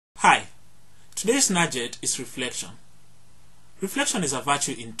Today's najet is reflection. Reflection is a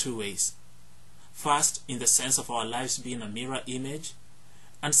virtue in two ways. First, in the sense of our lives being a mirror image,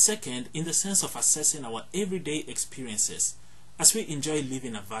 and second, in the sense of assessing our everyday experiences as we enjoy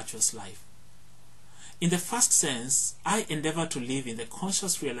living a virtuous life. In the first sense, I endeavor to live in the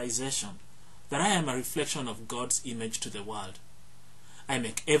conscious realization that I am a reflection of God's image to the world. I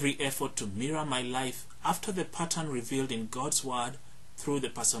make every effort to mirror my life after the pattern revealed in God's Word through the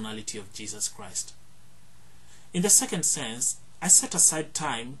personality of Jesus Christ. In the second sense, I set aside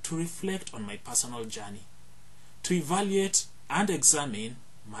time to reflect on my personal journey, to evaluate and examine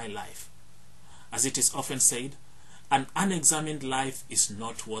my life. As it is often said, an unexamined life is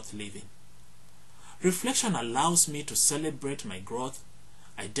not worth living. Reflection allows me to celebrate my growth,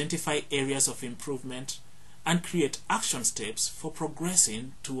 identify areas of improvement, and create action steps for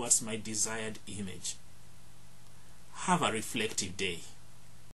progressing towards my desired image. Have a reflective day.